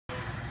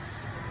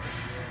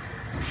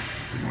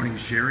Morning,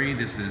 Sheri.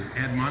 This is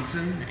Ed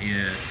Monson,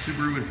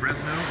 Subaru in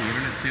Fresno, the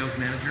Internet Sales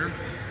Manager.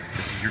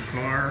 This is your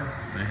car.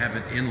 I have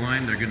it in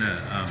line. They're going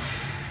to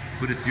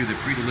put it through the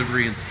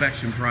pre-delivery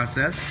inspection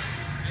process,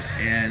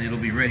 and it'll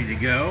be ready to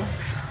go.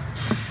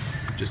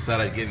 Just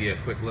thought I'd give you a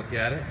quick look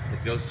at it.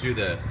 It goes through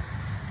the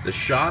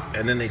shop,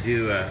 and then they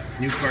do a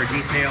new car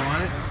detail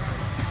on it.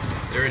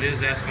 There it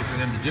is, asking for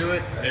them to do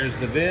it. There's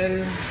the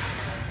VIN.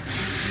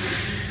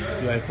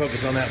 So I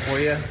focus on that for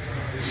you.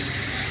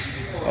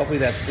 Hopefully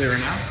that's clear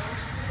enough.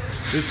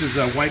 This is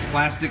a white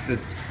plastic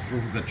that's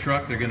for the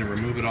truck. They're going to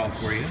remove it all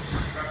for you.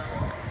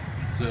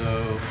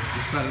 So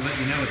just thought I'd let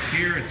you know it's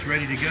here. It's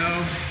ready to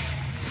go.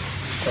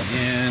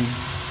 And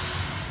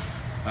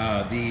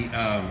the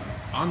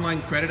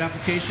online credit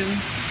application,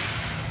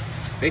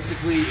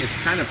 basically it's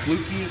kind of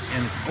fluky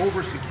and it's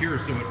over secure,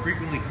 so it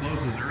frequently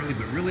closes early,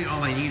 but really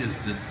all I need is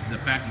the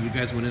fact that you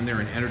guys went in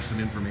there and entered some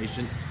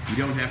information. You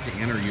don't have to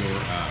enter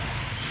your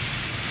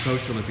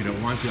social if you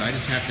don't want to. I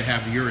just have to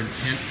have your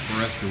intent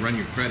for us to run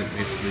your credit,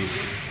 basically.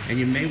 And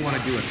you may want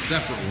to do a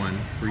separate one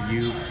for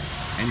you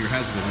and your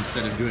husband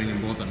instead of doing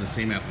them both on the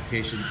same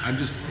application. I'm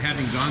just,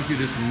 having gone through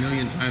this a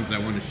million times, I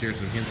want to share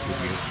some hints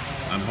with you.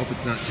 I hope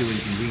it's not too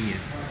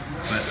inconvenient.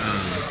 But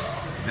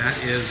that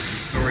is the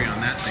story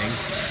on that thing.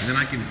 And then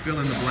I can fill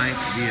in the blanks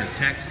via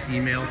text,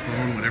 email,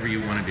 phone, whatever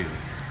you want to do.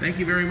 Thank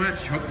you very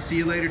much. Hope to see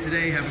you later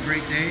today. Have a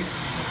great day.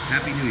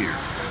 Happy New Year.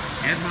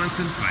 Ed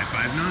Monson,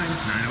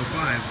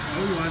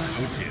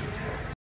 559-905-0102.